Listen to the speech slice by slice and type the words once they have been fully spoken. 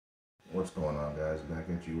What's going on, guys? Back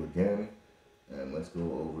at you again, and let's go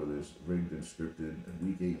over this rigged and scripted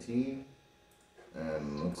week 18,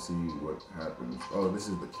 and let's see what happens. Oh, this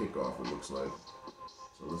is the kickoff, it looks like.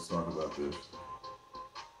 So let's talk about this.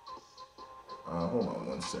 Hold on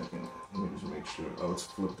 1 second. Let me just make sure. Oh, it's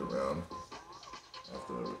flipped around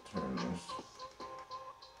after I return this.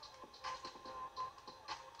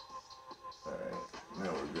 Alright,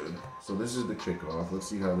 now we're good. So this is the kickoff. Let's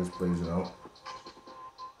see how this plays out.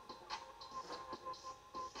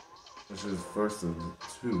 This is first of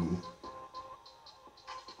two.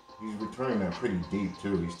 He's returning that pretty deep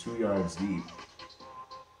too. He's 2 yards deep.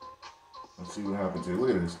 Let's see what happens here.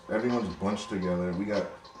 Look at this. Everyone's bunched together. We got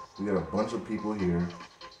a bunch of people here,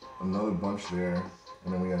 another bunch there,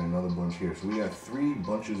 and then we got another bunch here. So we got 3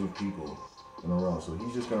 bunches of people in a row. So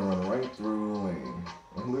he's just gonna run right through the lane.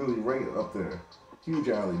 Literally right up there. Huge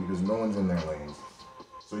alley because no one's in their lanes.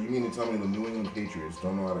 So you mean to tell me the New England Patriots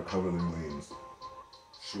don't know how to cover their lanes?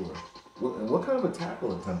 Sure. What kind of a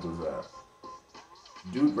tackle attempt was that?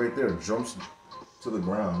 Dude right there jumps to the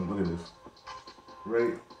ground. Look at this.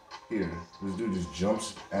 Right here. This dude just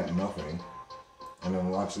jumps at nothing. And then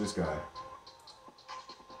watch this guy.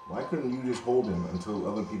 Why couldn't you just hold him until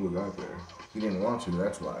other people got there? He didn't want to,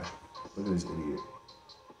 that's why. Look at this idiot.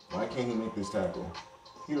 Why can't he make this tackle?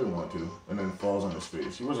 He didn't want to. And then falls on his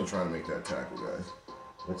face. He wasn't trying to make that tackle, guys.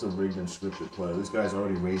 That's a rigged and scripted play. This guy's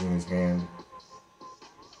already raising his hand.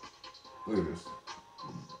 Look at this.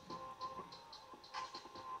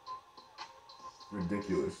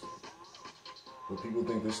 Ridiculous. But people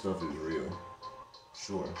think this stuff is real.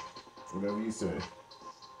 Sure. Whatever you say.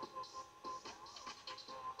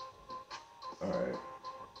 Alright.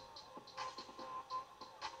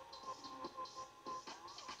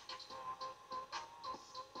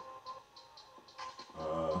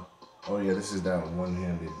 Oh yeah, this is that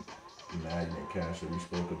one-handed magnet catch that we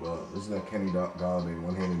spoke about. This is that Kenny Golladay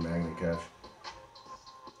one-handed magnet catch.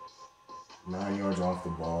 9 yards off the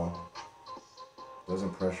ball.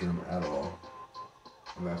 Doesn't pressure him at all.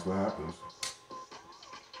 And that's what happens.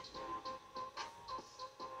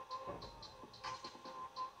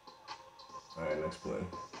 Alright, next play.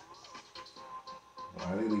 Why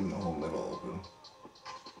are they leaving the whole middle open?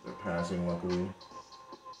 They're passing, luckily.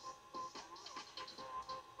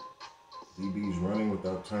 DB's running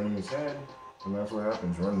without turning his head, and that's what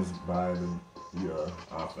happens. Runs by the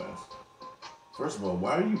offense. First of all,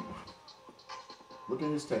 why are you... Look at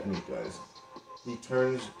his technique, guys. He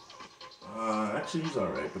turns... actually, he's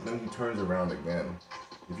alright, but then he turns around again.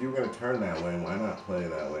 If you were going to turn that way, why not play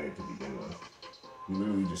that way to begin with? He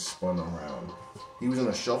literally just spun around. He was in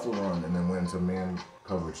a shuffle run and then went into man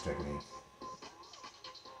coverage technique.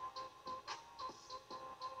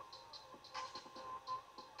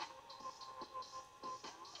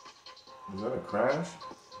 Is that a crash?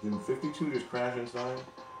 Did 52 just crash inside?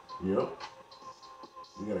 Yep.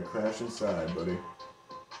 We got a crash inside, buddy.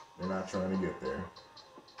 They're not trying to get there.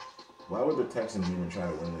 Why would the Texans even try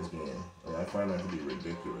to win this game? Like, I find that to be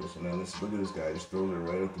ridiculous. And then look at this guy, just throws it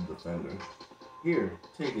right at the defender. Here,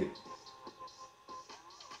 take it.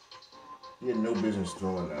 He had no business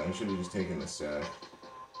throwing that. He should have just taken the sack.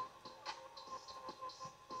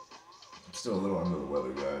 I'm still a little under the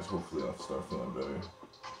weather, guys. Hopefully I'll start feeling better.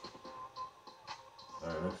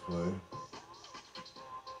 Alright, next play.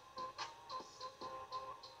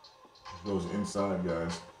 Goes inside,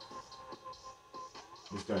 guys.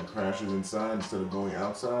 This guy crashes inside instead of going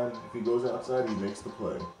outside. If he goes outside, he makes the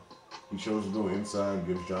play. He chose to go inside,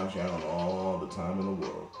 gives Josh Allen all the time in the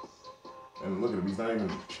world. And look at him, he's not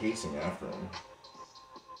even chasing after him.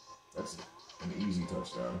 That's an easy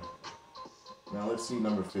touchdown. Now let's see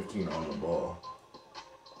number 15 on the ball.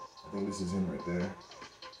 I think this is him right there.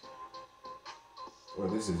 Or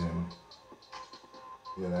this is him.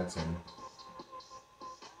 Yeah, that's him.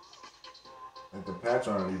 Like the Pats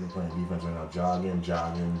aren't even playing defense right now. Jogging,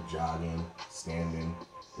 standing.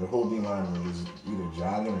 Their whole D-line were just either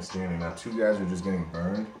jogging or standing. Now 2 guys are just getting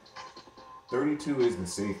burned. 32 is the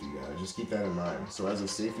safety, guys. Just keep that in mind. So as a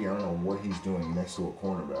safety, I don't know what he's doing next to a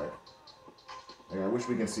cornerback. Like, I wish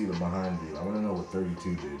we could see the behind view. I want to know what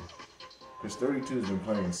 32 did. Because 32 has been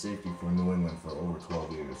playing safety for New England for over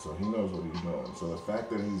 12 years, so he knows what he's doing. So the fact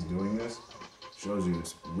that he's doing this shows you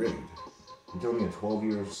it's rigged. You tell me a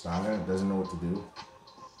 12-year starter doesn't know what to do?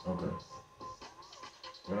 Okay.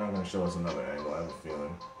 They're not going to show us another angle, I have a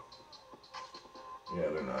feeling. Yeah,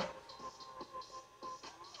 they're not.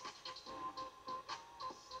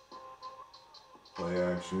 Play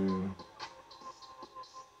action.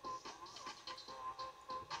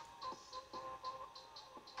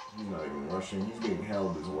 He's not even rushing. He's getting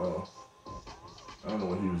held as well. I don't know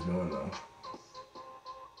what he was doing though.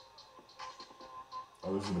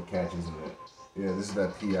 Oh, this is the catch, isn't it? Yeah, this is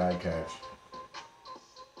that PI catch.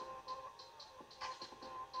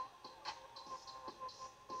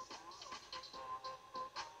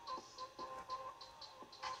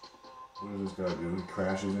 What does this guy do? He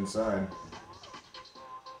crashes inside.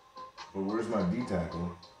 But where's my D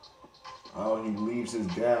tackle? Oh, he leaves his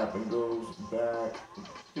gap and goes back.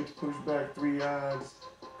 Gets pushed back 3 yards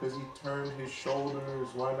because he turned his shoulders.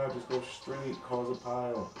 Why not just go straight, cause a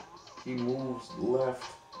pile? He moves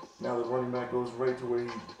left. Now the running back goes right to where he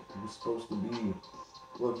was supposed to be.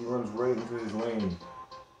 Look, he runs right into his lane.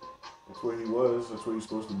 That's where he was. That's where he's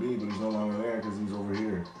supposed to be, but he's no longer there because he's over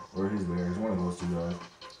here. Or he's there. He's one of those 2 guys.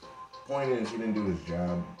 Point is, he didn't do his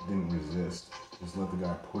job. Didn't resist. Just let the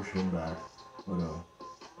guy push him back. Look at him.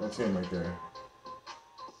 That's him right there.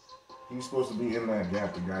 He's supposed to be in that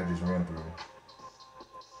gap the guy just ran through.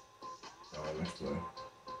 Alright, next play.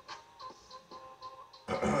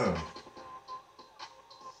 Alright,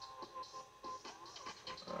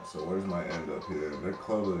 so where's my end up here? Their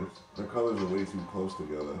colors are way too close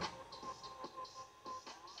together.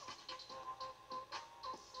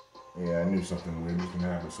 Yeah, I knew something weird was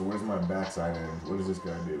gonna happen. So where's my backside end? What does this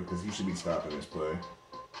guy do? Because he should be stopping this play.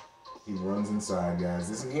 He runs inside, guys.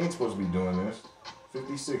 He ain't supposed to be doing this.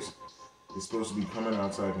 56 is supposed to be coming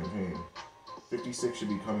outside contained. 56 should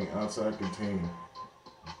be coming outside contained.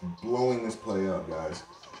 Blowing this play up, guys.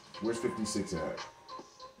 Where's 56 at?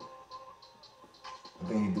 I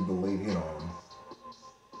think he did the late hit on him.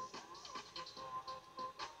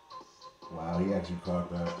 Wow, he actually caught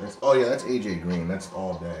that. Oh yeah, that's AJ Green. That's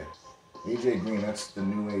all day. AJ Green, that's the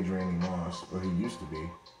new age Randy Moss, or he used to be.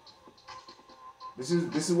 This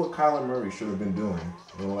is what Kyler Murray should have been doing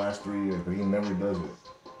in the last 3 years, but he never does it.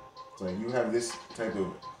 It's like you have this type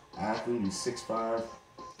of athlete, he's 6'5",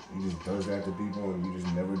 he just does that to people, and you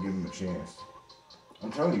just never give him a chance.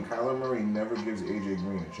 I'm telling you, Kyler Murray never gives AJ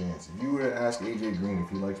Green a chance. If you were to ask AJ Green if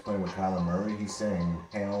he likes playing with Kyler Murray, he's saying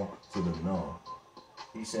hell to the no.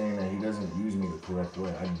 He's saying that he doesn't use me the correct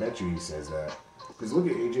way. I bet you he says that. Because look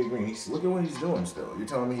at AJ Green. Look at what he's doing still. You're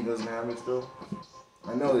telling me he doesn't have it still?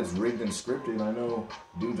 I know it's rigged and scripted. I know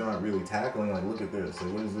dudes aren't really tackling. Like, look at this.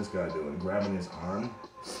 Like, what is this guy doing? Grabbing his arm?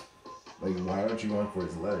 Like, why aren't you going for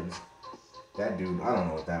his legs? That dude, I don't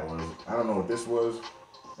know what that was. I don't know what this was.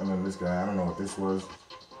 And then this guy, I don't know what this was.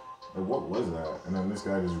 Like, what was that? And then this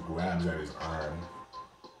guy just grabs at his arm.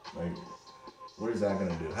 Like, what is that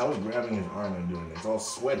going to do? How is grabbing his arm and doing it? It's all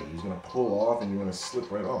sweaty. He's going to pull off and you're going to slip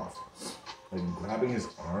right off. Like, grabbing his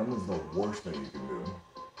arm is the worst thing you can do.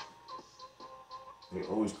 They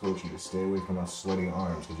always coach you to stay away from those sweaty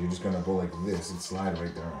arms because you're just going to go like this and slide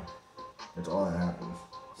right down. That's all that happens.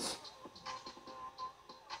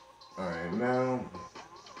 Alright, now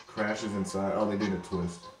crashes inside. Oh, they did a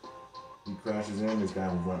twist. He crashes in. This guy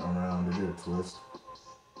will run around. They did a twist.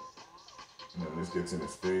 And then this gets in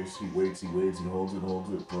his face. He waits, he holds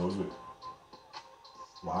it, throws it.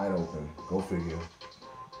 Wide open. Go figure.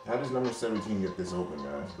 How does number 17 get this open,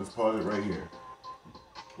 guys? Let's pause it right here.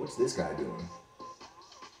 What's this guy doing?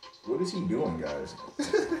 What is he doing, guys?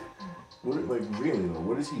 Like, really, though,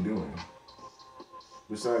 what is he doing?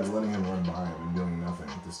 Besides letting him run by him and doing nothing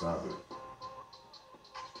to stop it.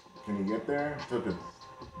 Can he get there? Took a...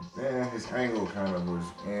 his angle kind of was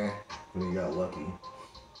but he got lucky.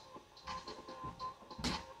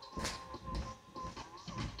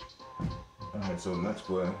 Alright, so next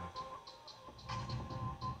play.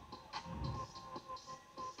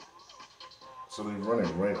 So they run it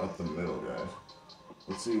right up the middle, guys.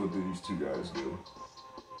 Let's see what these 2 guys do.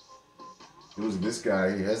 It was this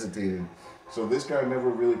guy, he hesitated. So this guy never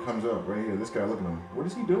really comes up right here. This guy, look at him. What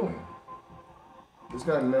is he doing? This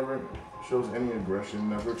guy never shows any aggression,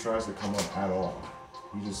 never tries to come up at all.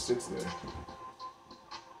 He just sits there.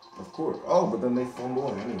 Of course. Oh, but then they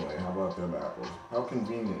fumble anyway. How about them apples? How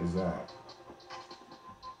convenient is that?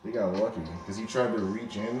 They got lucky because he tried to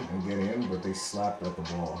reach in and get in, but they slapped at the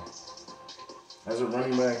ball. As a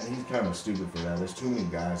running back, he's kind of stupid for that. There's too many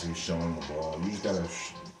guys who's showing the ball. You just gotta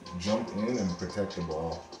jump in and protect the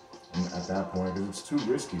ball. And at that point, because it's too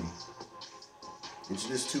risky. It's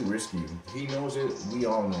just too risky. He knows it. We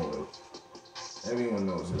all know it. Everyone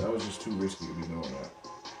knows it. That was just too risky to be doing that.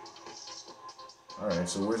 Alright,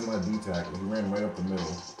 so where's my D tackle? He ran right up the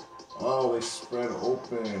middle. Oh, they spread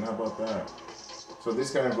open. How about that? So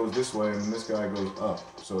this guy goes this way, and this guy goes up.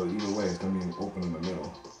 So either way, it's going to be open in the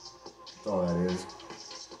middle. That's all that is.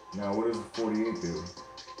 Now, what does the 48 do?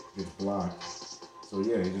 Gets blocked. So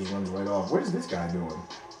yeah, he just runs right off. What is this guy doing?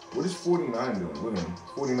 What is 49 doing? Look at him.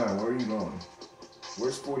 49, where are you going?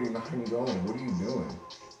 Where's 49 going? What are you doing?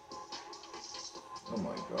 Oh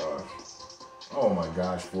my gosh. Oh my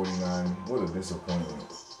gosh, 49. What a disappointment.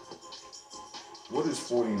 What is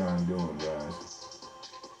 49 doing, guys?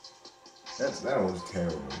 That was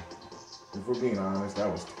terrible. If we're being honest, that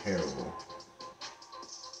was terrible.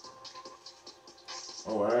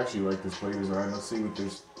 Oh, I actually like this play design. Let's see what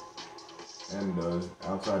this end does.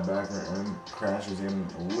 Outside backer end crashes in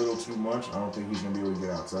a little too much. I don't think he's going to be able to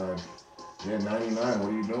get outside. Yeah, 99, what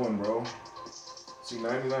are you doing, bro? See,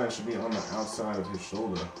 99 should be on the outside of his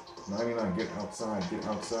shoulder. 99, get outside, get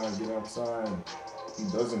outside, get outside. He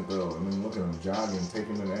doesn't, though. And then look at him jogging,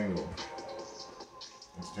 taking an angle.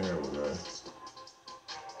 It's terrible, guys.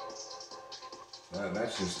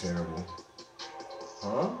 That's just terrible.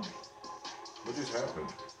 Huh? What just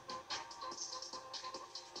happened?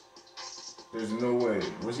 There's no way.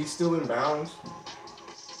 Was he still in bounds?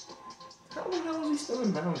 How the hell is he still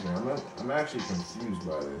in bounds now? I'm actually confused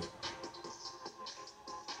by this.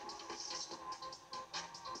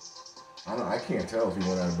 I can't tell if he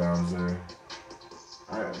went out of bounds there.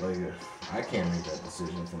 I can't make that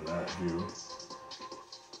decision from that view.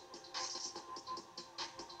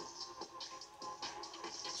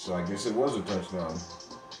 So I guess it was a touchdown.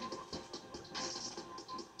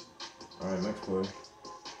 Alright, next play.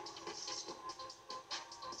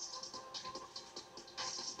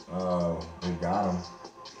 Oh, they got him.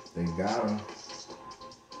 They got him.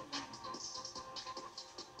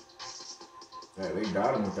 They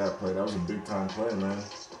got him with that play. That was a big time play, man.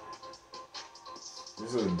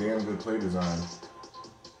 This is a damn good play design.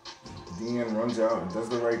 DN runs out and does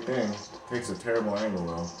the right thing. Takes a terrible angle,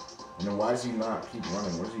 though. And then why does he not keep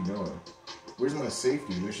running? What is he doing? Where's my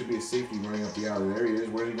safety? There should be a safety running up the alley. There he is.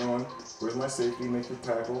 Where's he going? Where's my safety? Make the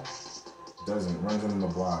tackle. Doesn't. Runs into the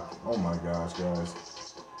block. Oh my gosh, guys.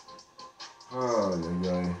 Oh,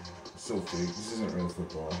 yeah. It's so fake. This isn't real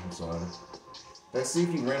football. I'm sorry. That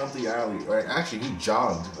safety ran up the alley. Right? Actually, he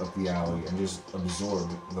jogged up the alley and just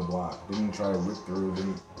absorbed the block. Didn't try to rip through.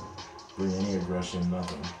 Didn't bring any aggression.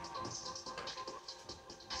 Nothing.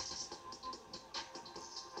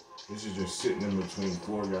 This is just sitting in between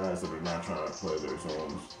four guys that are not trying to play their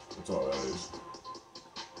zones. That's all that is.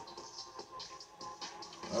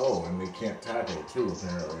 Oh, and they can't tackle too,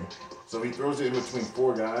 apparently. So he throws it in between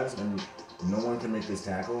four guys and no one can make this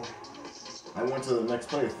tackle. I went to the next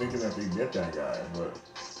play thinking that they'd get that guy, but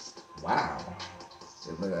wow.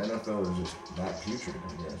 The NFL is just that putrid,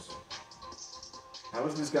 I guess. How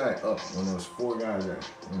is this guy up when there was four guys there?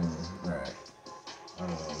 Alright. I don't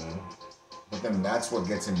know, man. But then that's what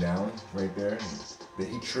gets him down right there. That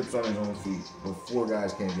he trips on his own feet, but four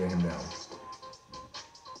guys can't get him down.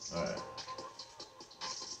 Alright.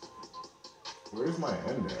 Where's my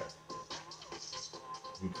end at?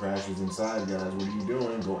 He crashes inside, guys. What are you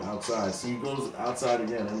doing? Go outside. See, he goes outside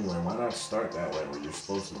again anyway. Why not start that way where you're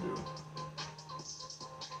supposed to do?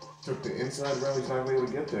 Took the inside route. He's not going to be able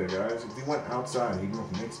to get there, guys. If he went outside, he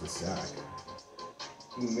makes the sack.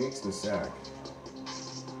 He makes the sack.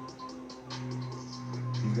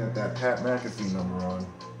 He's got that Pat McAfee number on.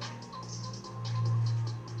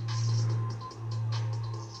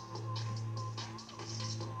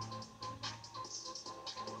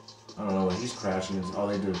 I don't know what he's crashing. Oh,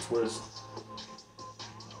 they did a twist.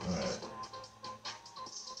 Alright.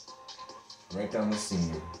 Right down the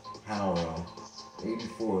seam. Howell.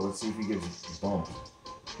 84. Let's see if he gets bumped.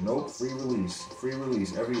 Nope. Free release. Free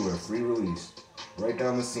release everywhere. Free release. Right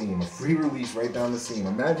down the seam. A free release right down the seam.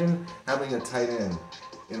 Imagine having a tight end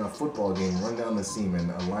in a football game run down the seam and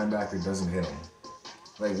a linebacker doesn't hit him.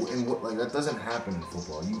 Like that doesn't happen in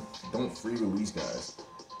football. You don't free release guys.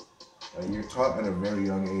 You're taught at a very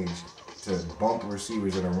young age to bump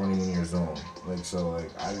receivers that are running in your zone.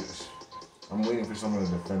 I'm waiting for someone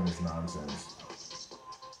to defend this nonsense.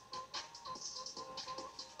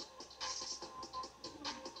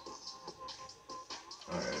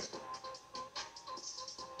 Alright.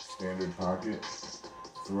 Standard pocket.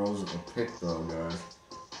 Throws a pick though, guys.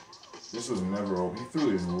 This was never open. He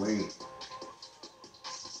threw this late.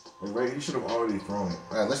 He should have already thrown it.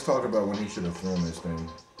 Alright, let's talk about when he should have thrown this thing.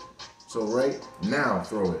 So right now,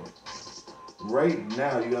 throw it. Right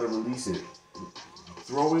now, you gotta release it.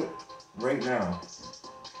 Throw it right now.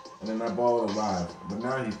 And then that ball will arrive. But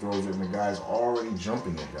now he throws it and the guy's already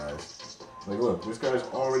jumping it, guys. Look, this guy's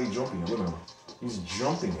already jumping it. Look at him. He's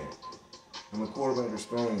jumping it. And the quarterback is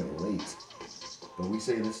throwing it late. But we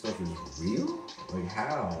say this stuff is real?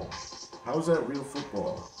 How? How is that real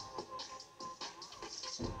football?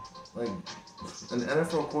 An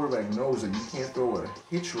NFL quarterback knows that you can't throw a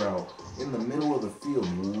hitch route in the middle of the field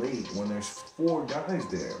late when there's four guys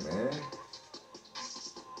there, man.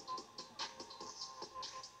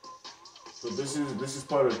 But this is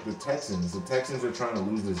part of the Texans. The Texans are trying to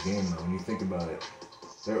lose this game though. When you think about it,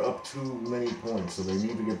 they're up too many points, so they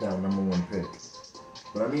need to get that #1 pick.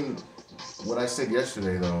 But I mean, what I said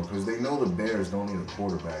yesterday though, because they know the Bears don't need a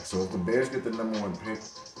quarterback. So if the Bears get the #1 pick,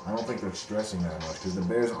 I don't think they're stressing that much because the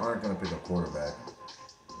Bears aren't going to pick a quarterback.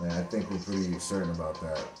 And I think we're pretty certain about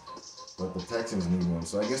that. But the Texans need one.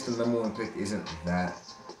 So I guess the #1 pick isn't that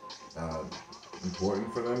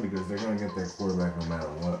important for them because they're going to get their quarterback no matter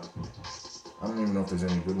what. I don't even know if there's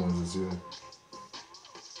any good ones this year.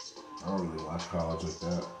 I don't really watch college like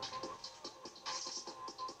that.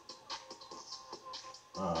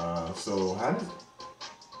 So how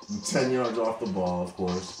does 10 yards off the ball, of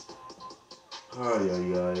course.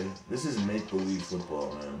 This is make-believe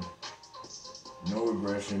football, man. No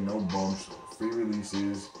regression, no bumps, free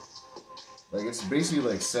releases. Like, it's basically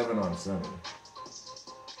like 7-on-7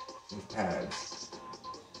 with pads.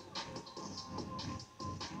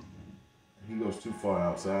 He goes too far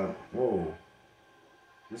outside. Whoa.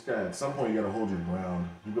 This guy, at some point, you gotta hold your ground.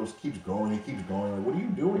 Keeps going. Like, what are you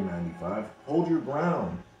doing, 95? Hold your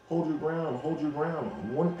ground. Hold your ground. Hold your ground.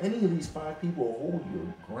 Any of these 5 people, hold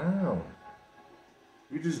your ground.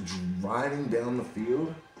 You're just riding down the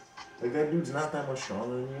field. Like, that dude's not that much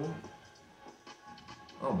stronger than you.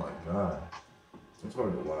 Oh my god. It's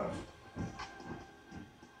hard to watch.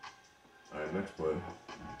 Alright, next play.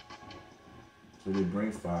 So they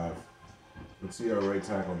bring 5. Let's see our right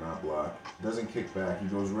tackle not block. Doesn't kick back. He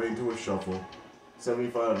goes right into a shuffle.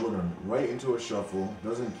 75, look at him. Right into a shuffle.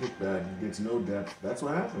 Doesn't kick back. He gets no depth. That's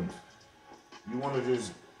what happens. You want to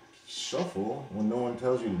just shuffle when no one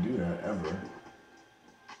tells you to do that, ever.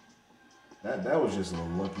 That was just a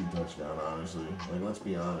lucky touchdown, honestly. Like, let's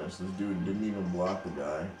be honest. This dude didn't even block the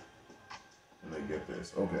guy. And they get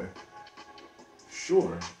this. Okay.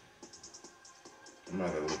 Sure. I'm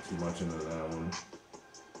not going to look too much into that one.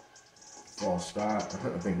 False start.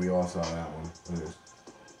 I think we all saw that one. Look at this.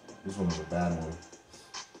 This one was a bad one.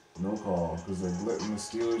 No call, because they're letting the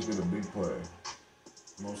Steelers get a big play.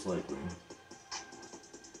 Most likely.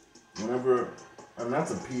 And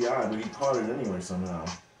that's a PI, but he caught it anyway somehow.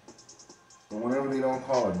 But whenever they don't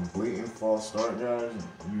call it blatant false start, guys,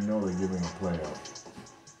 you know they're giving a play up.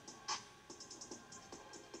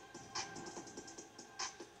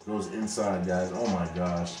 Goes inside, guys. Oh my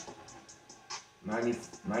gosh.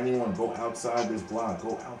 91, go outside this block.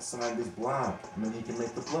 Go outside this block. And then he can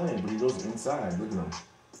make the play. But he goes inside. Look at him.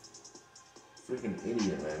 Freaking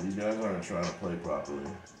idiot, man. These guys aren't trying to play properly.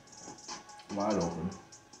 Wide open.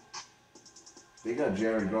 They got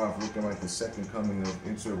Jared Goff looking like the second coming of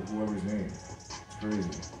insert whoever's name. It's crazy.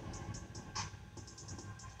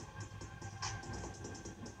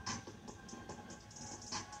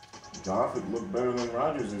 Goff would look better than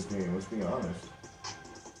Rodgers this game, let's be honest.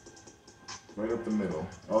 Right up the middle.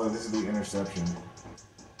 Oh, this is the interception.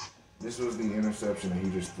 This was the interception that he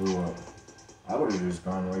just threw up. I would have just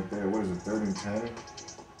gone right there. What is it, 3rd and 10?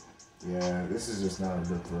 Yeah, this is just not a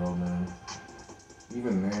good throw, man.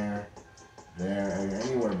 Even there,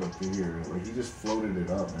 anywhere but here. Like, he just floated it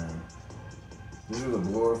up, man. This is a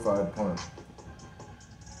glorified punt.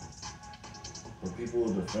 But people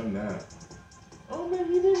will defend that. Oh, man,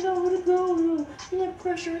 he didn't know where to go. He had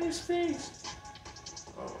pressure in his face.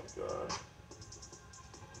 Oh, my God.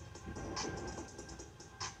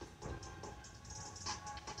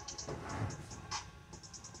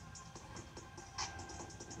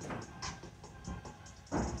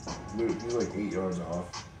 Dude, he's like 8 yards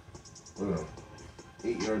off. Look at him.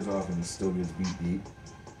 8 yards off and he still gets beat.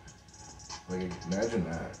 Like, imagine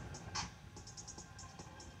that.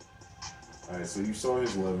 Alright, so you saw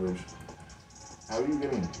his leverage. How are you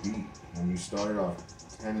getting beat when you started off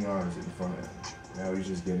 10 yards in front of him? Now he's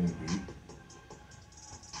just getting beat.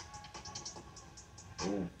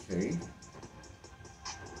 Okay.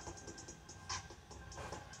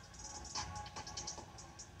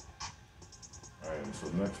 Alright, so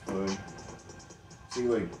next play. See,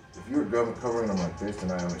 like, if you're covering him like this,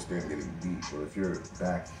 then I understand getting beat. But if you're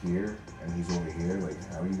back here and he's over here, like,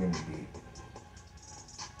 how are you getting beat?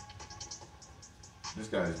 This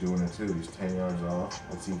guy's doing it too. He's 10 yards off.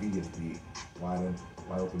 Let's see if he gets beat. Wide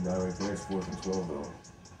open guy right there. It's 4th and 12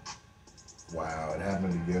 though. Wow, it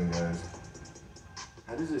happened again, guys.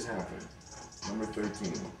 How does this happen? Number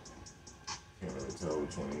 13. Can't really tell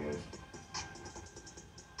which one he is.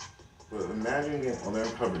 But imagine getting, oh, they're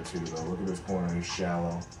in cover 2 though. Look at this corner, he's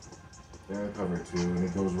shallow. They're in cover 2 and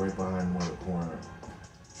it goes right behind one of the corner.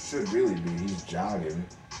 Should really be, he's jogging.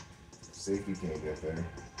 Safety can't get there.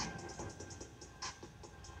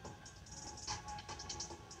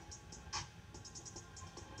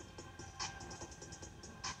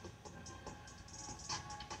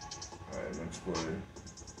 exploded.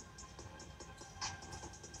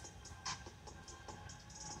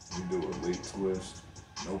 We do a late twist.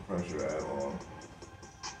 No pressure at all.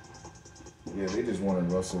 Yeah, they just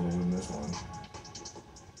wanted Russell to win this one.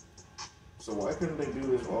 So why couldn't they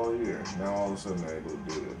do this all year? Now all of a sudden they're able to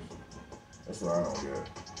do this. That's what I don't get.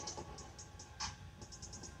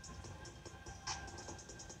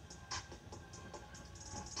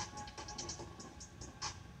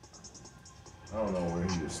 I don't know where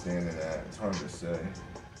he was standing at. It's hard to say.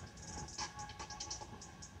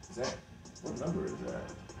 Is that, what number is that?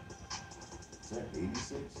 Is that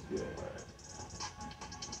 86? Yeah, right.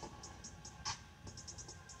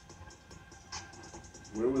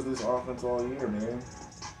 Where was this offense all year, man?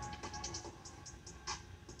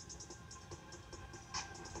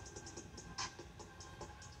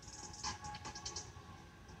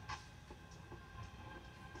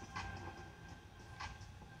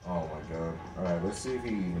 Oh my God. Alright, let's see if he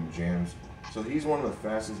even jams. So he's one of the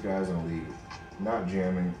fastest guys in the league. Not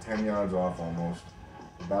jamming, 10 yards off almost.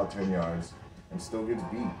 About 10 yards. And still gets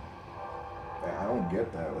beat. I don't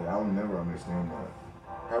get that. Like, I'll never understand that.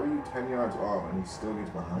 How are you 10 yards off and he still gets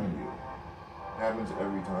behind you? It happens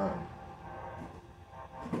every time.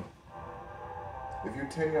 If you're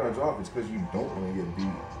 10 yards off, it's because you don't want to get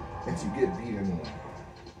beat. And you get beat anyway.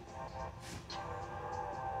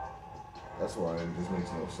 That's why it just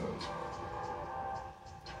makes no sense.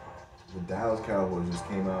 The Dallas Cowboys just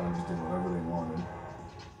came out and just did whatever they wanted.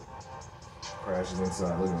 Crashes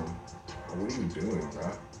inside. Look at him. What are you doing, bro?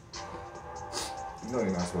 You know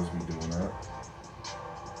you're not supposed to be doing that.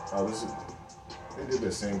 Oh, this is... They did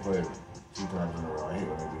the same play 2 times in a row. I hate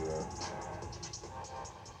when they do that.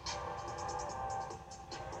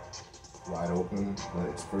 Wide open, but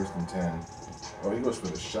it's 1st and 10. Oh, he goes for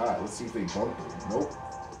the shot. Let's see if they bump him. Nope.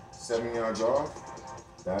 7 yards off.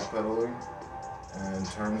 Backpedaling. And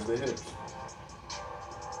turns the hips.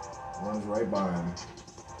 Runs right by him.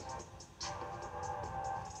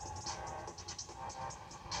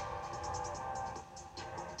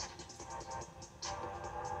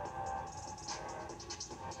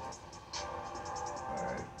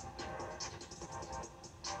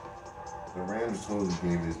 The Rams totally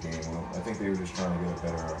gave this game up. I think they were just trying to get a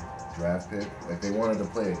better draft pick. Like, they wanted to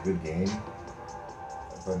play a good game,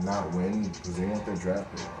 but not win because they want their draft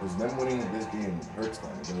pick. Because them winning this game hurts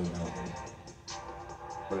them. It doesn't help them.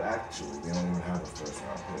 But actually, they don't even have a 1st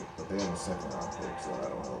round pick. But they have a 2nd round pick, so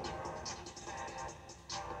that'll help.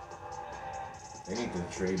 They need to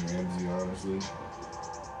trade Ramsey, honestly.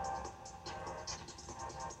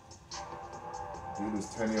 Dude is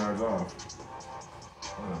 10 yards off.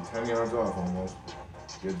 10 yards off almost.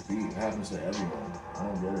 Gets beat. It happens to everyone. I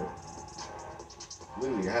don't get it.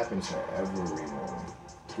 Literally, it happens to everyone.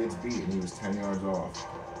 Gets beat and he was 10 yards off.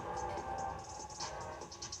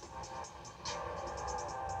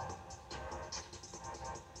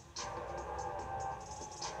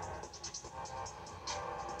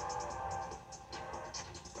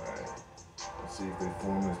 Alright. Let's see if they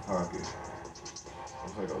form this pocket.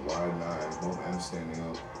 Looks like a wide 9. Both ends standing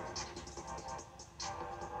up.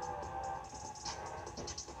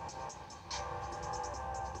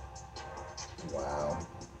 Wow.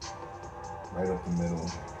 Right up the middle.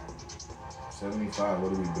 75,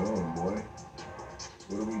 what are we doing, boy?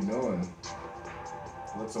 What are we doing?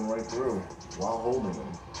 Lets him right through while holding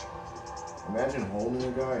him. Imagine holding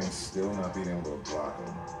a guy and still not being able to block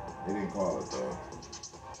him. They didn't call it, though.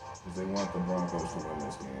 Because they want the Broncos to win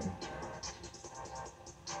this game.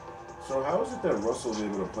 So how is it that Russell's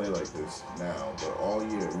able to play like this now, but all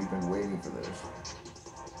year we've been waiting for this?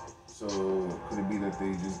 So could it be that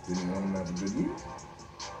they just didn't want him to have a good year?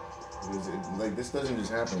 Because like this doesn't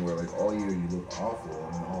just happen where like all year you look awful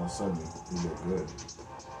and then all of a sudden you look good.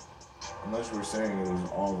 Unless we're saying it was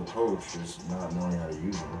all the coach just not knowing how to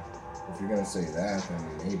use him. If you're gonna say that,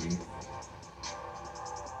 then maybe.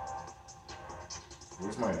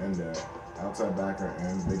 Where's my end at? Outside backer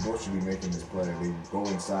end. They both should be making this play. They go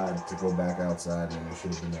inside to go back outside and they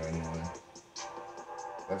should have been there anyway.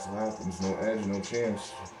 That's what happens. No edge, no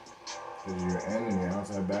chance. Because your end and your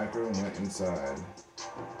outside backer went inside.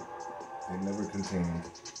 They never contained.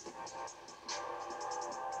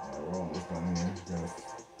 Alright, we're almost done here. Got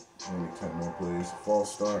maybe 10 more plays.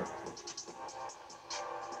 False start.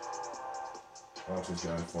 Watch this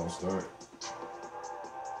guy, false start.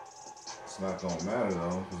 It's not going to matter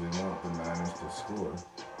though, because they want the Niners to score.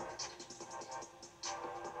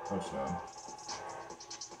 Touchdown.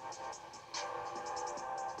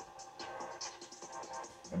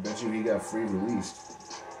 I bet you he got free released.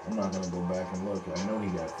 I'm not going to go back and look. I know he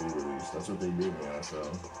got free released. That's what they did in the NFL.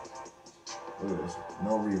 Look at this.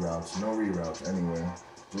 No reroutes. No reroutes anywhere.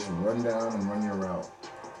 Just run down and run your route.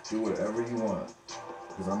 Do whatever you want.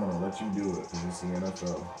 Because I'm going to let you do it because it's the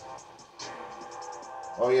NFL.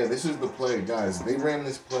 Oh, yeah, this is the play. Guys, they ran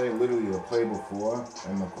this play, literally the play before,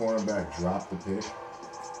 and the cornerback dropped the pick.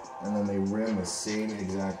 And then they ran the same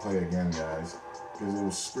exact play again, guys. Because it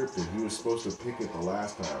was scripted. He was supposed to pick it the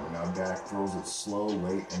last time. And now Dak throws it slow,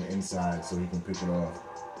 late, and inside so he can pick it off.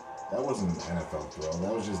 That wasn't an NFL throw.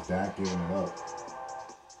 That was just Dak giving it up.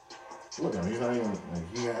 Look at him. He's not even, like,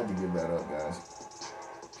 he had to give that up, guys.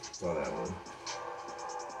 Saw that one.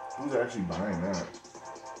 Who's actually buying that?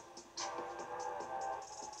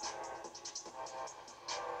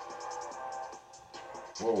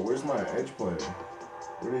 Whoa, where's my edge player?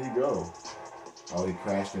 Where did he go? Oh, he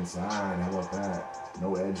crashed inside. How about that?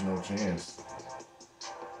 No edge, no chance.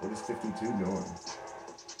 What is 52 doing?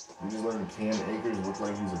 We just letting Cam Akers look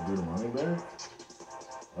like he's a good running back?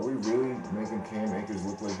 Are we really making Cam Akers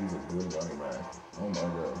look like he's a good running back? Oh my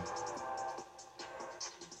god.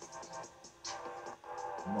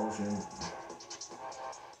 Motion.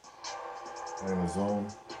 And a zone.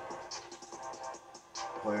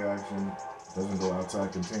 Play action. Doesn't go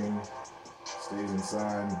outside contain. Stays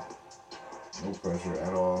inside. No pressure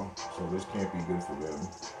at all. So this can't be good for them.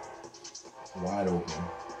 Wide open.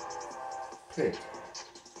 Picked.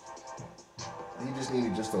 He just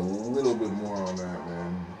needed just a little bit more on that,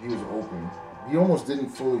 man. He was open. He almost didn't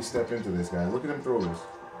fully step into this guy. Look at him throw this.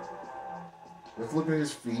 Let's look at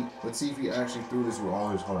his feet. Let's see if he actually threw this with all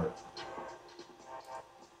his heart.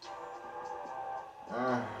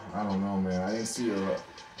 I don't know, man. I didn't see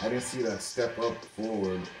that step up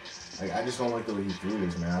forward. Like, I just don't like the way he threw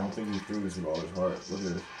this, man. I don't think he threw this with all his heart. Look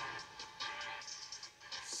at this.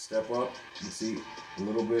 Step up. You see a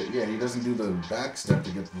little bit. Yeah, he doesn't do the back step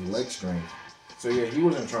to get the leg strength. So yeah, he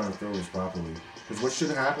wasn't trying to throw this properly. Because what should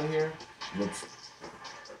happen here? Whoops.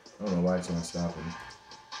 I don't know why it's not stopping.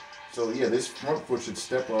 So yeah, this front foot should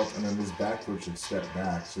step up, and then this back foot should step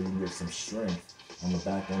back, so you can get some strength on the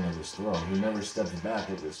back end of his throw. He never steps back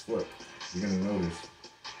with his foot. You're gonna notice.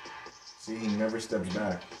 See, he never steps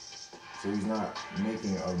back. So he's not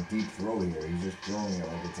making a deep throw here. He's just throwing it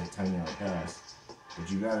like it's a 10-yard pass. But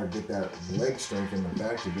you gotta get that leg strength in the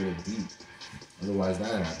back to get it deep. Otherwise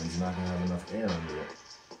that happens. You're not gonna have enough air under it.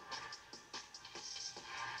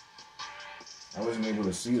 I wasn't able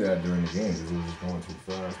to see that during the game because it was just going too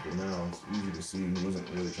fast, but now it's easy to see he wasn't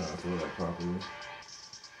really trying to throw that properly.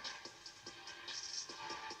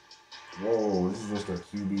 Whoa, this is just a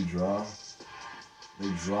QB draw. They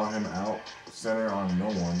draw him out, center on no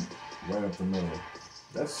one, right up the middle.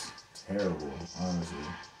 That's terrible, honestly.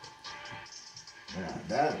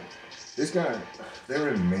 Yeah, this guy,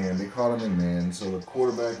 they're in man. They caught him in man. So the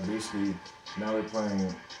quarterback basically, now they're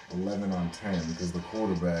playing 11 on 10 because the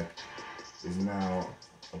quarterback is now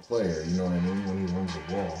a player, you know what I mean, when he runs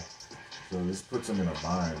the ball. So this puts him in a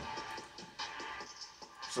bind.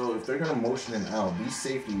 So if they're going to motion him out, these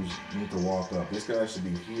safeties need to walk up. This guy should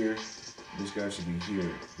be here. This guy should be here.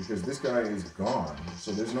 Because this guy is gone.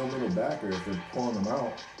 So there's no middle backer if they're pulling him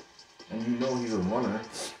out. And you know he's a runner.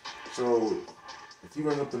 So if he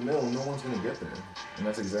runs up the middle, no one's going to get there. And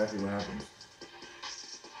that's exactly what happens.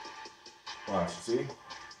 Watch, see?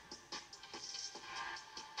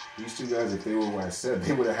 These two guys, if they were where I said,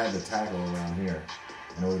 they would have had the tackle around here.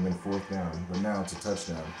 And it would have been 4th down. But now it's a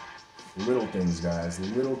touchdown. Little things, guys.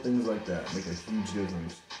 Little things like that make a huge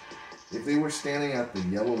difference. If they were standing at the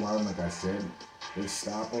yellow line, like I said, they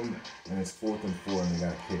stop them, and it's 4th and 4, and they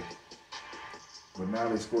got kicked. But now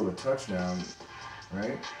they scored a touchdown,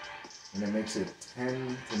 right? And it makes it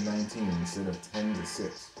 10 to 19 instead of 10 to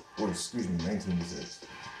 6. Or, excuse me, 19 to 6.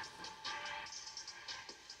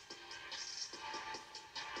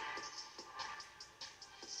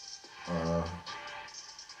 Alright,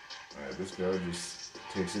 this guy just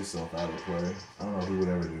takes himself out of play. I don't know who would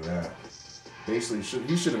ever do that. Basically,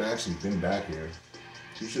 he should have actually been back here.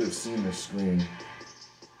 He should have seen this screen.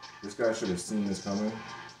 This guy should have seen this coming.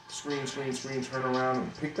 Screen, turn around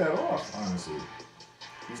and pick that off, honestly.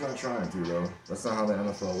 He's not trying to, though. That's not how the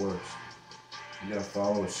NFL works. You gotta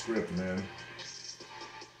follow a script, man.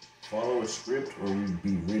 Follow a script or we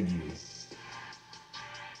berid you.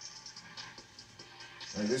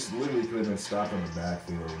 And this literally could have been stopped in the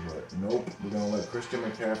backfield, but nope. We're going to let Christian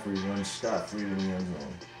McCaffrey run scot-free to the end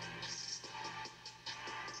zone.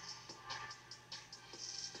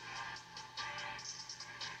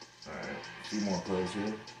 Alright, a few more plays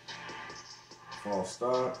here. False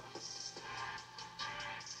start.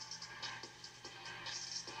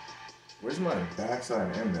 Where's my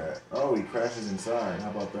backside end at? Oh, he crashes inside. How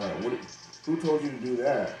about that? Who told you to do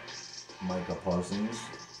that, Micah Parsons?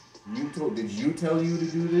 Did you tell you to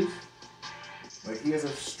do this? Like, he has a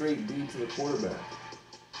straight beat to the quarterback.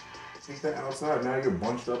 Take that outside. Now you're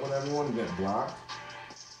bunched up on everyone and get blocked.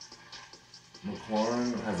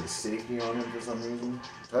 McLaurin has a safety on him for some reason.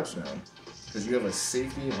 Touchdown. Because you have a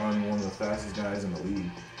safety on one of the fastest guys in the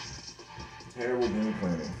league. Terrible game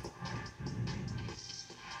planning.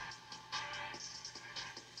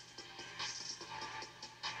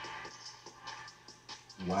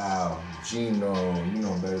 Wow, Gino, you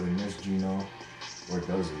know better than this, Gino. Or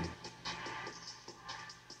does he?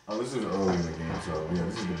 Oh, this is early in the game, so yeah,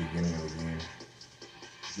 this is the beginning of the game.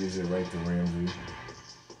 Gives it right to Ramsey.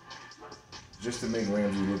 Just to make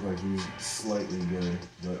Ramsey look like he's slightly good.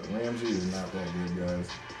 But Ramsey is not that good, guys.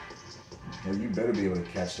 Well, you better be able to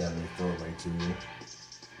catch that and throw it right to you.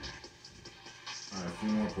 Alright, a few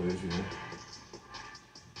more plays here.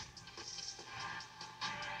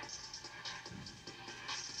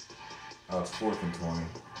 Oh, it's 4th and 20.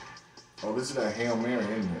 Oh, this is that Hail Mary,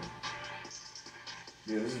 isn't it?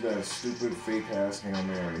 Yeah, this is that stupid fake-ass Hail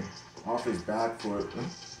Mary. Off his back foot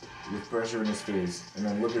with pressure in his face. And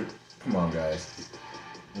then look at... Come on, guys.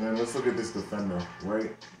 And then let's look at this defender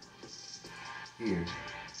right here.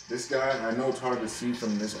 This guy, I know it's hard to see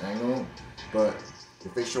from this angle, but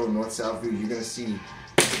if they show a north-south view, you're going to see,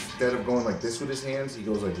 instead of going like this with his hands, he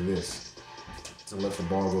goes like this to let the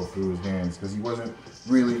ball go through his hands because he wasn't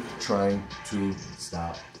really trying to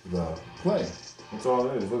stop the play. That's all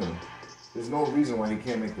it is. Look at him. There's no reason why he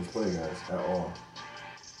can't make this play, guys, at all.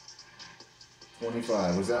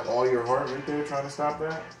 25. Was that all your heart right there trying to stop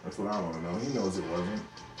that? That's what I want to know. He knows it wasn't.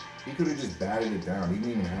 He could have just batted it down. He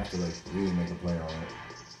didn't even have to like really make a play on it.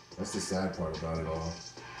 That's the sad part about it all.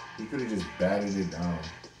 He could have just batted it down.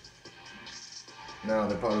 Now,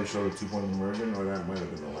 they probably showed a 2-point conversion, or that might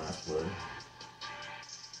have been the last play.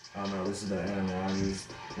 I don't know, this is the Aaron Rodgers.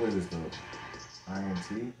 What is this, the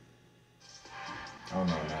INT? Oh no,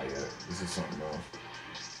 not yet. This is something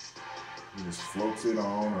else. He just floats it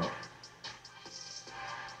on up.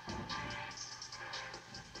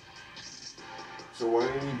 So why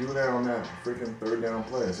didn't he do that on that freaking 3rd down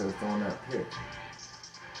play instead of throwing that pick?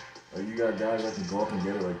 Like, you got guys that can go up and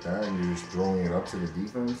get it like that, and you're just throwing it up to the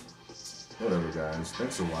defense? Whatever, guys.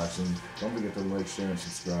 Thanks for watching. Don't forget to like, share, and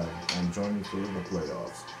subscribe. And join me for the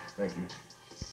playoffs. Thank you.